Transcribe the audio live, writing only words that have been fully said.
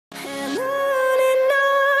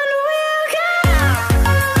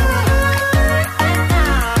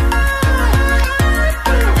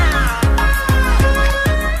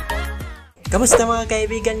Kamusta mga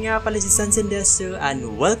kaibigan, nga pala si Sansendesu and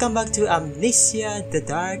welcome back to Amnesia The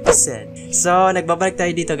Dark Descent. So, nagbabalik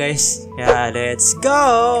tayo dito guys. Yeah, let's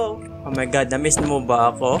go! Oh my god, na-miss mo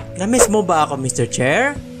ba ako? Na-miss mo ba ako, Mr.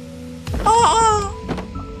 Chair? Oo!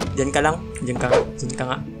 Diyan ka lang. Diyan ka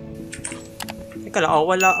nga. Teka lang, oh,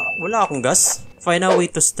 wala akong gas. Find a way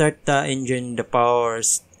to start the engine, the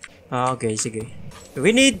powers. Okay, sige.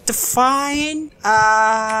 We need to find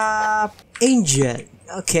engine.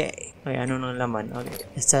 Okay. Okay, ano nang laman? Okay.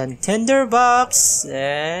 It's a tender box.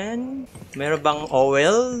 And meron bang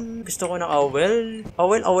oil? Gusto ko ng oil.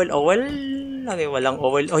 Oil. Okay, walang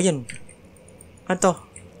oil. Oh, yan. Ano to?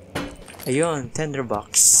 Ayun, tender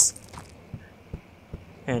box.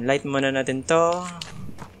 And light muna natin to.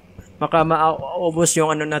 Baka maubos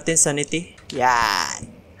yung ano natin, sanity. Yan.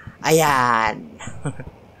 Ayan.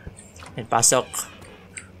 And pasok.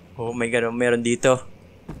 Oh my god, meron dito.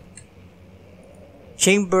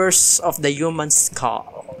 Chambers of the human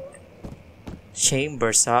skull.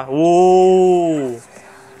 Chambers, ha? Ooh!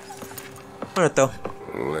 Ano to?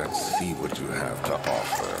 Let's see what you have to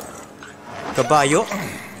offer. Kabayo?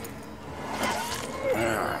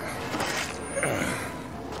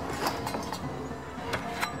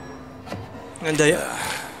 Ganda yun.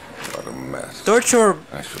 What a mess. Torture.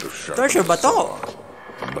 I should have sharpened Torture ba the to? saw,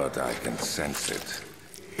 but I can sense it.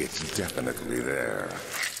 It's definitely there.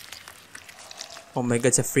 Oh my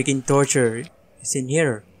god, it's a freaking torture. It's in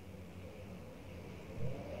here.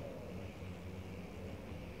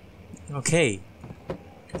 Okay.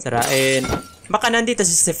 Sarain. Baka nandito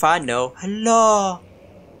si Stefano. Hello.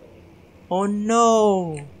 Oh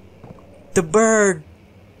no. The bird.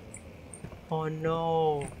 Oh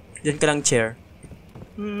no. Diyan ka lang, chair.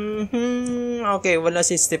 Okay, wala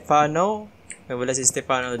si Stefano. Okay, wala si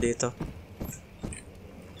Stefano dito.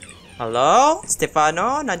 Hello?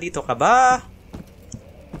 Stefano? Nandito ka ba?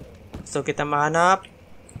 So, kita mahanap.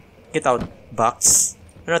 Get out. Box.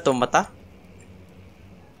 Ano to? Mata?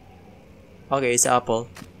 Okay, it's an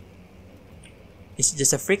apple. It's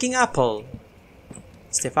just a freaking apple.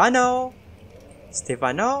 Stefano?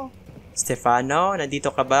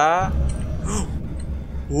 Nandito ka ba?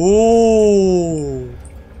 Ooh!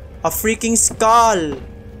 A freaking skull!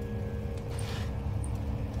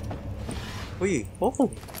 Uy,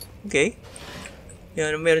 oh. Okay.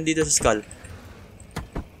 Yan, meron dito sa skull.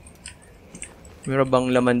 Meron bang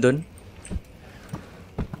laman dun?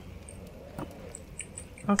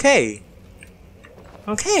 Okay.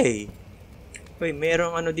 Uy,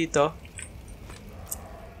 merong ano dito?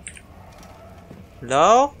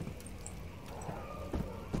 Hello?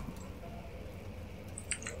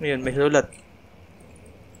 Ayun, may sulat.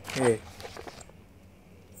 Okay.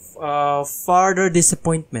 Further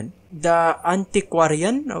disappointment. The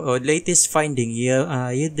antiquarian latest finding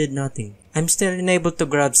yielded nothing. I'm still unable to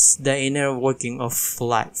grasp the inner working of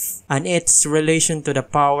life and its relation to the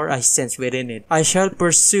power I sense within it. I shall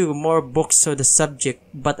pursue more books on the subject,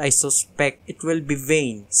 but I suspect it will be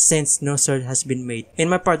vain since no search has been made. In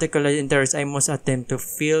my particular interest, I must attempt to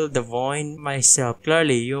fill the void myself.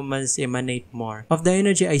 Clearly, humans emanate more of the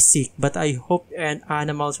energy I seek, but I hope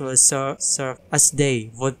animals will serve as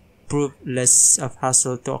they would prove less of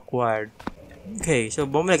hassle to acquire. Okay, so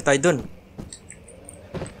bumalik tayo dun.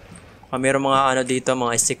 Mayroon mga ano dito,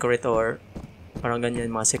 mga secret or parang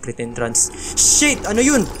ganyan, mga secret entrance. Shit! Ano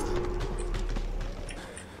yun?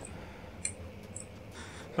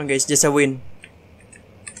 Oh, guys, just a win.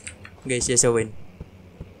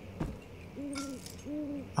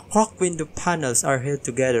 A clock window panels are held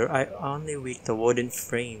together. I only weak the wooden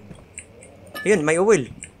frame. Ayun, may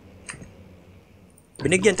oil.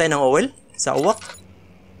 Binigyan tayo ng oil sa uwak.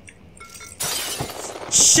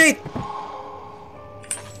 Shit!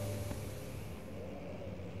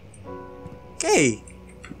 Okay.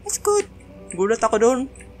 That's good. Gulat ako doon.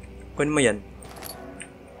 Kunin mo yan.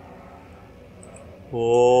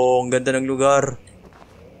 Oh, ang ganda ng lugar.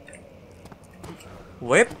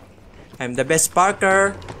 Whip. I'm the best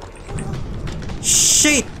parker.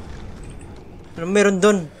 Shit! Ano meron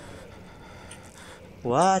doon?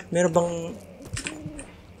 What? Meron bang...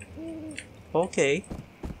 Okay.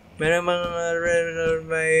 Meron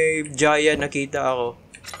may giant nakita ako.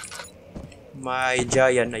 May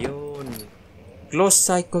giant. Ayun. Glow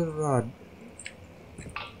cycle rod.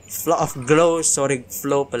 Flow. Flow.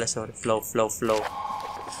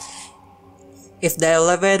 If the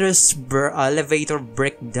elevator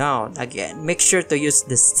break down again, make sure to use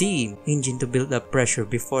the steam engine to build up pressure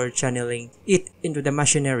before channeling it into the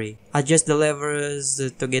machinery. Adjust the levers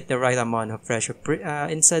to get the right amount of pressure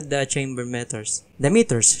inside the chamber meters. The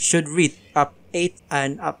meters should read up 8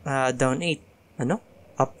 and down 8. Ano?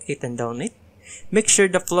 Up 8 and down 8? Make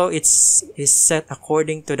sure the flow is set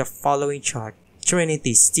according to the following chart.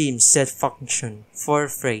 Trinity steam set function.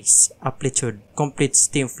 4 phrase. Amplitude. Complete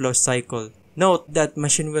steam flow cycle. Note that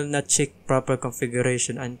machine will not check proper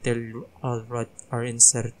configuration until all rods are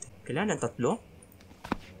inserted. Kailangan ng 3?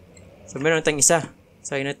 So, meron tayong isa.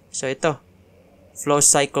 So, ito. Flow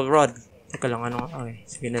cycle rod. Teka lang, ano? Okay,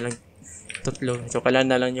 sige na lang. 3. So,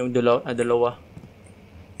 kailangan na lang yung dalawa.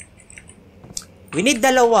 We need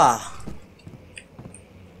dalawa.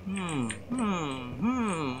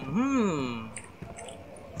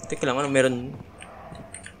 Teka lang, ano meron?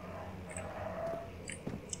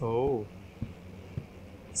 Oh.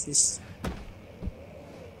 What's this?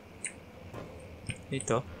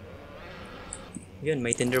 Ito. Yun,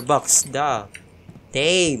 may tinderbox.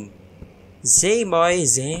 Diem. Zame, boy.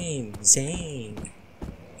 Zame.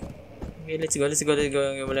 Okay, let's go.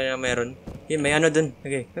 Wala na meron. Yun, may ano dun.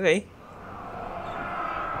 Okay.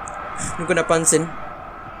 Hindi ko napansin.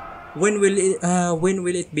 When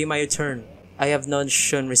will it be my turn? I have not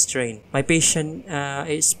shown restraint. My patient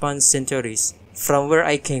spans centuries. From where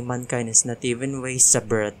I came, mankind is not even waste a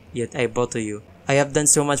breath, yet I bow to you. I have done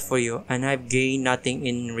so much for you, and I have gained nothing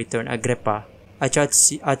in return. Agrippa, I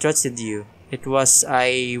trusted you. It was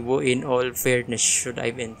I who in all fairness should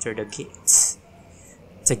I enter the gates.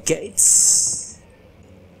 The gates.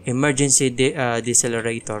 Emergency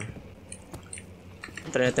decelerator.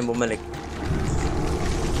 Try natin bumalik.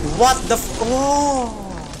 What the oh!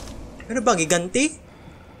 Ano bang Higante?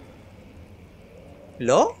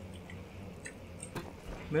 Hello?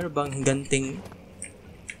 Meron bang higanting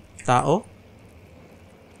tao?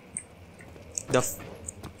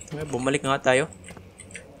 Bumalik nga tayo.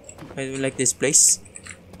 I like this place.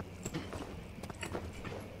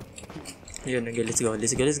 Yun, okay, let's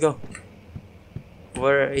go.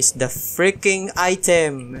 Where is the freaking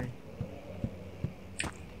item?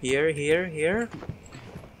 Here.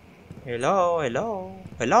 Hello,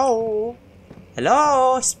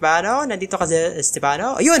 Stefano? Nandito ka,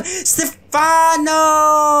 Stefano? Ayun! Stefano!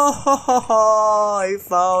 I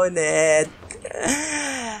found it!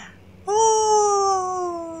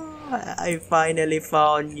 Oh, I finally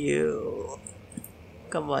found you.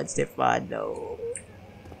 Come on, Stefano.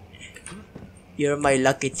 You're my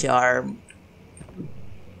lucky charm.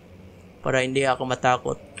 Para hindi ako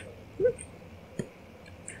matakot.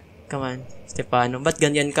 Come on, Stefano. Ba't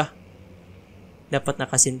ganyan ka? Dapat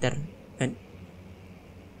nakasinter.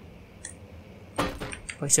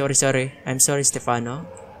 Oh, sorry. I'm sorry, Stefano.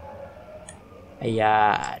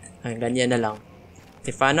 Ayan. Ganyan na lang.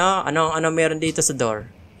 Stefano, ano meron dito sa door?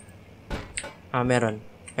 Meron.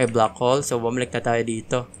 Ay, black hole. So, bumalik na tayo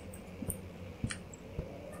dito.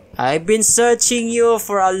 I've been searching you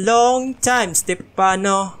for a long time,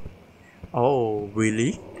 Stefano. Oh,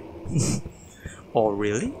 really? Oh,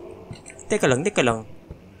 really? Teka lang.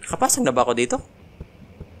 Kapasang na ba ako dito?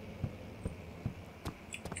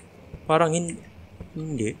 Parang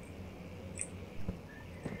hindi.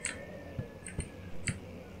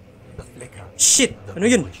 Shit! Ano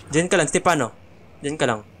yun? Diyan ka lang, Stefano. Diyan ka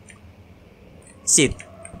lang. Sit.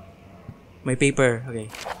 May paper. Okay.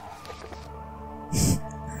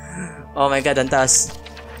 Oh my god, ang taas.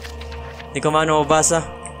 Hindi ko maano mabasa.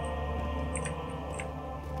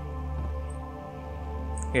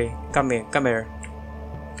 Okay, come here.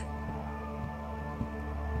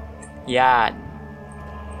 Yan.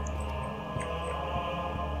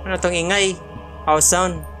 Ano tong ingay? House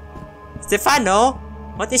sound. Stefano?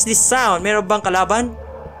 What is this sound? Meron bang kalaban?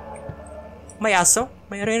 May aso?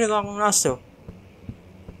 May rinig akong aso.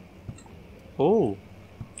 Oh.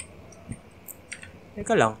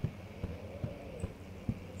 Teka lang.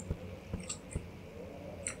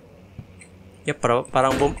 Yeah,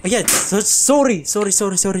 parang ayan! Sorry!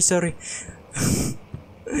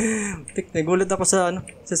 Nagulat ako sa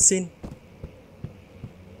scene.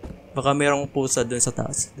 Baka mayroong pusa doon sa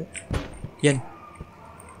taas. Yan.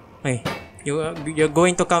 Ay, you're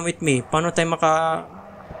going to come with me. Paano tayo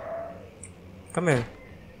Come here.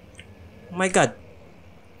 Oh my god.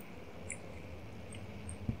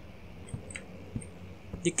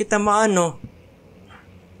 Di kita maano.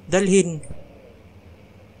 Dalhin.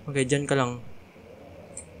 Okay, dyan ka lang.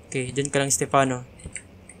 Okay, dyan ka lang, Stefano.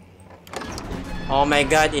 Oh my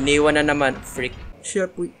god, iniwan na naman. Freak.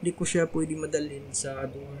 Di ko siya pwede madalhin sa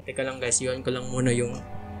doon. Teka lang guys, yun ko lang muna yung...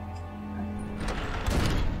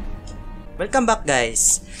 Welcome back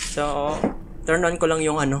guys. So, turn on ko lang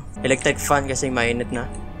yung electric fan kasi mainit na.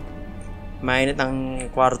 Mainit ang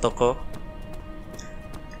kwarto ko.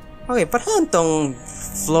 Okay, parang tong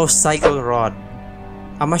flow cycle rod.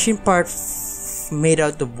 A machine part made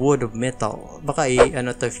out of wood of metal. Baka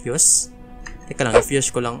to fuse. Teka lang,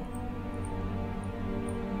 i-fuse ko lang.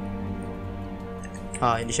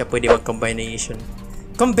 Hindi siya pwede mag-combination.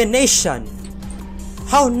 Combination!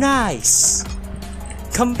 How nice!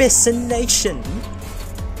 Combination!